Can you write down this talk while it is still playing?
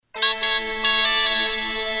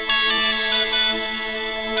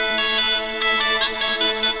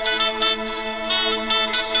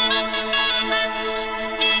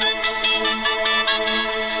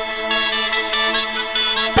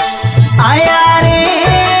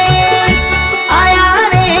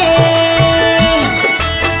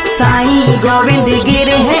गोविंद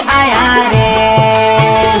गिरी है आया रे,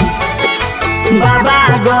 बाबा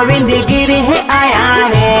गोविंद गिरी है आया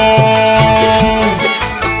रे।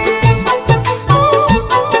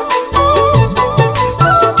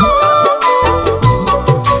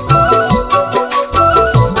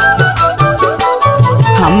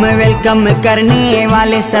 हम वेलकम करने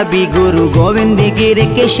वाले सभी गुरु गोविंद गिरी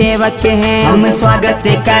के सेवक हैं। हम स्वागत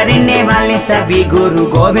करने वाले सभी गुरु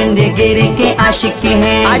गोविंद गिरी के आशिक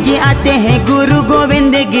हैं। आज आते हैं गुरु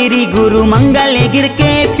गोविंद गिरी गुरु मंगल गिर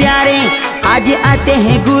के प्यारे। आज आते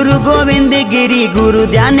हैं गुरु गोविंद गिरी गुरु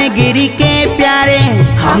ध्यान गिरी के प्यारे।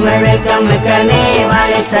 हम वेलकम करने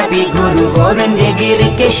वाले सभी गुरु गोविंद गिरी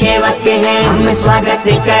के सेवक हैं। हम स्वागत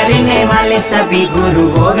करने वाले सभी गुरु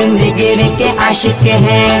गोविंद गिरी के आशिक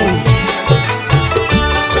हैं।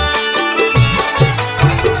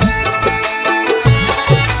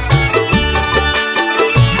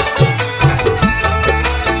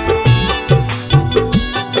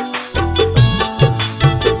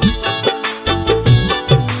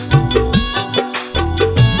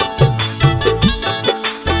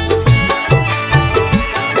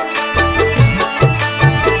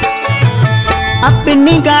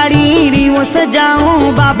 अपनी गाड़ी रिवो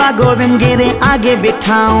सजाऊं, बाबा गोविंद गिरी आगे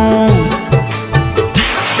बिठाऊं।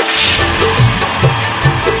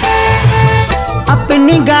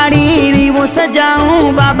 अपनी गाड़ी रिवो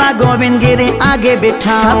सजाऊं, बाबा गोविंद गिरी आगे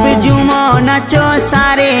बिठाऊं। सब झूमो नाचो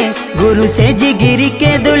सारे गुरु से गिरी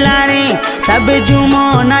के दुलारे। सब झूमो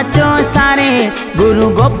नाचो सारे गुरु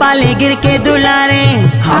गोपाल गिर के दुलारे।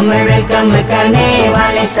 हम वेलकम करने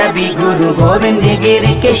वाले सभी गुरु गोविंद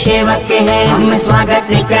गिरी के सेवक हैं। हम स्वागत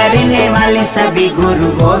करने वाले सभी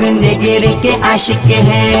गुरु गोविंद गिरी के आशिक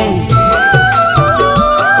हैं।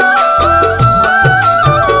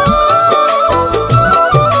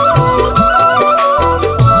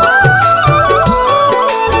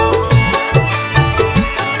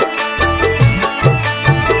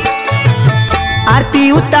 आरती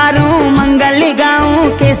उतारूं मंगल गाऊं,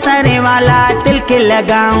 केसर वाला तिलक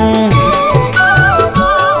लगाऊं।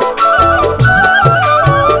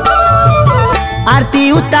 आरती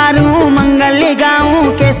उतारूं मंगल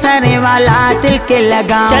गाऊं, केसर वाला तिलक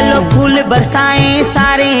लगाऊं। चलो फूल बरसाएं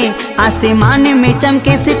सारे आसमान में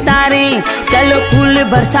चमके सितारे। चलो फूल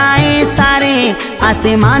बरसाएं सारे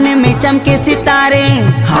आसमान में चमके सितारे।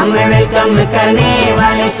 हम वेलकम करने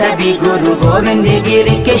वाले सभी गुरु गोविंद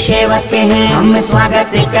गिरी के सेवक हैं। हम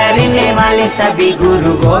स्वागत करने वाले सभी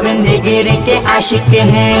गुरु गोविंद गिरी के आशिक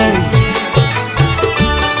हैं।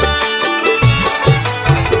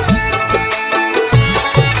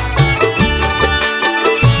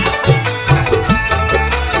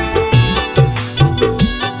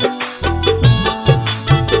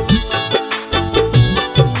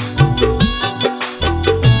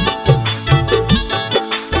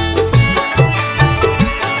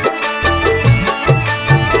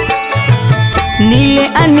 नीले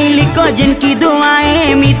अनिल को जिनकी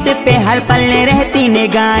दुआएं, मीत पे हर पल रहती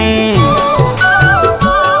निगाहें।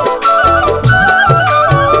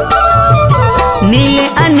 नीले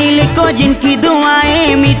अनिल को जिनकी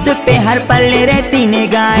दुआएं, मीत पे हर पल रहती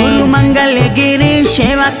निगाहें। गुरु मंगल गिरी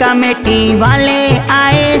सेवा कमेटी वाले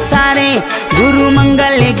आए सारे। गुरु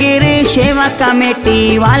मंगल गिरी सेवा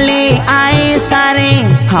कमेटी वाले आए सारे।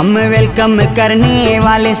 हम वेलकम करने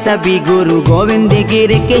वाले सभी गुरु गोविंद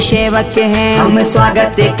गिरी के सेवक हैं। हम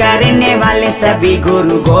स्वागत करने वाले सभी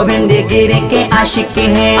गुरु गोविंद गिरी के आशिक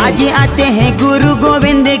हैं। आज आते हैं गुरु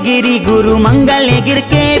गोविंद गिरी गुरु मंगल गिर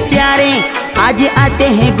के प्यारे। आज आते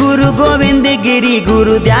हैं गुरु गोविंद गिरी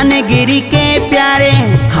गुरु ध्यान गिरी के प्यारे।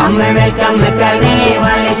 हम वेलकम करने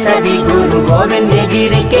वाले सभी गुरु गोविंद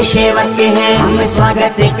गिरी के सेवक हैं। हम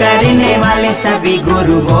स्वागत करने वाले सभी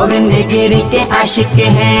गुरु गोविंद गिरी के आशिक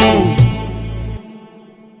हैं।